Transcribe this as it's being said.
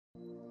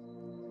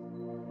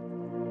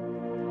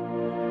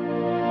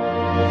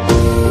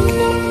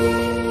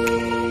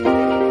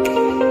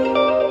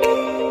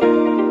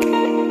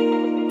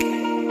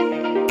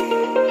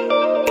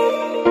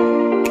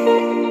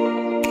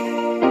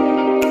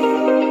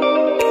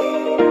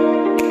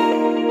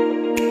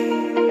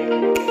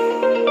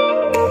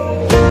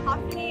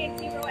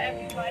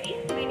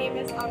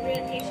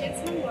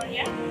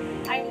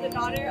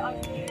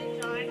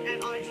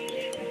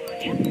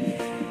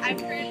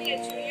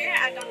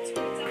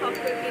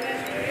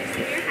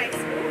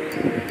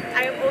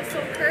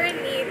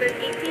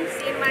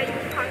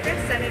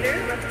Senator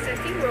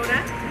representing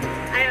Rota.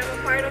 I am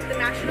a part of the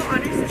National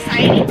Honor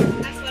Society as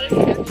well as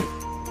the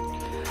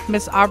National.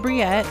 Ms.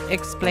 Abriette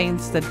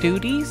explains the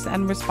duties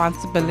and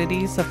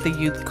responsibilities of the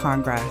Youth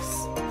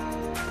Congress.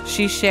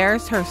 She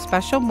shares her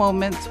special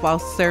moments while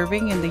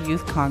serving in the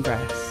Youth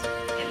Congress.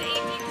 In the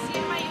 18th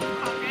year of my Youth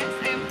Congress,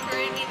 I am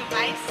currently the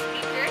Vice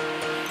Speaker,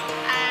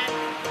 and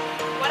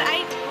what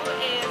I do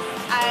is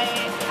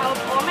I help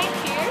all my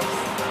peers.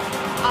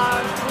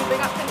 We bring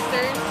up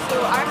concerns to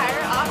our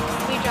higher ups.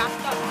 We draft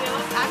up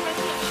bills and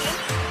resolutions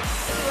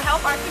to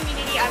help our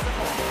community as a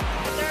whole.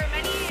 There are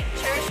many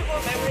cherishable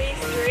memories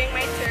during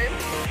my term.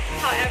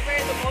 However,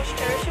 the most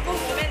cherishable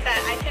moment that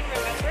I can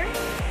remember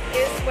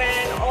is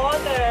when all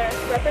the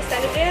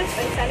representatives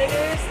and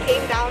senators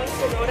came down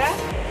to Rota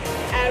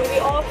and we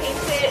all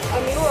painted a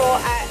mural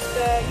at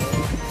the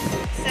youth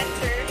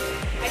center.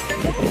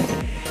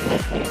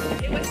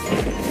 It was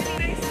really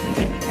nice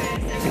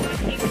because everyone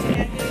came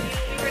together.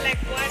 We were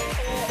like one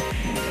whole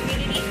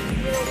community.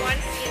 We were one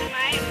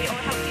CNMI and we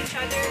all helped each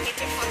other make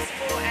it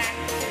possible and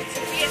to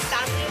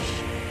re-establish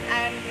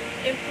and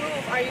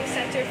improve our youth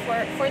center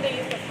for the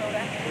youth of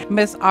Rota.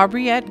 Ms.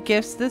 Abriette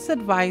gives this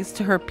advice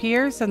to her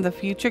peers and the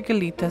future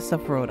Gilitas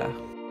of Rota.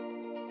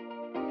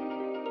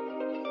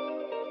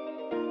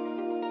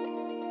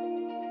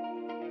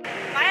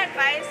 My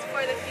advice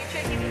for the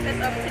future Gilitas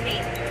of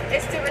today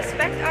is to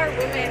respect our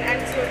women and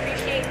to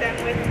appreciate them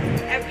with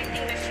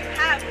everything that you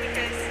have,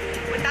 because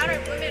without our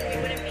women we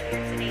wouldn't be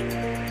here today.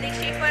 They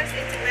shape us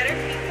into better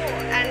people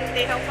and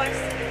they help us,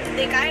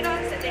 they guide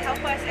us and they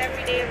help us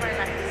every day of our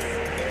lives.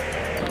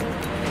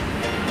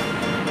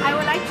 I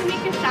would like to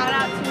make a shout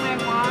out to my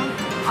mom,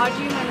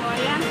 Aubry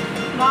Manglona.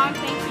 Mom,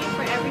 thank you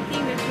for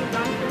everything that you've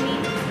done for me.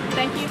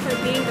 Thank you for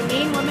being the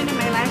main woman in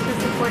my life that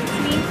supports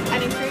me and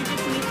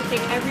encourages me to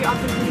take every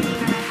opportunity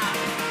that I have.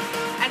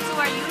 And to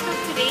our youth of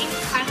today,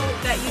 I hope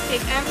that you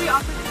take every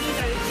opportunity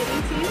that is given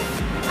to you.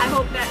 I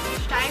hope that you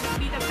strive to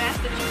be the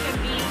best that you can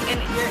be in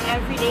your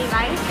everyday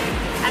life.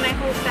 And I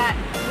hope that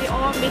we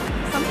all make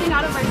something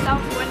out of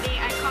ourselves one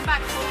day and come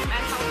back home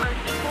and help our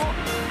people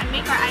and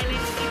make our island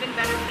an even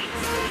better place.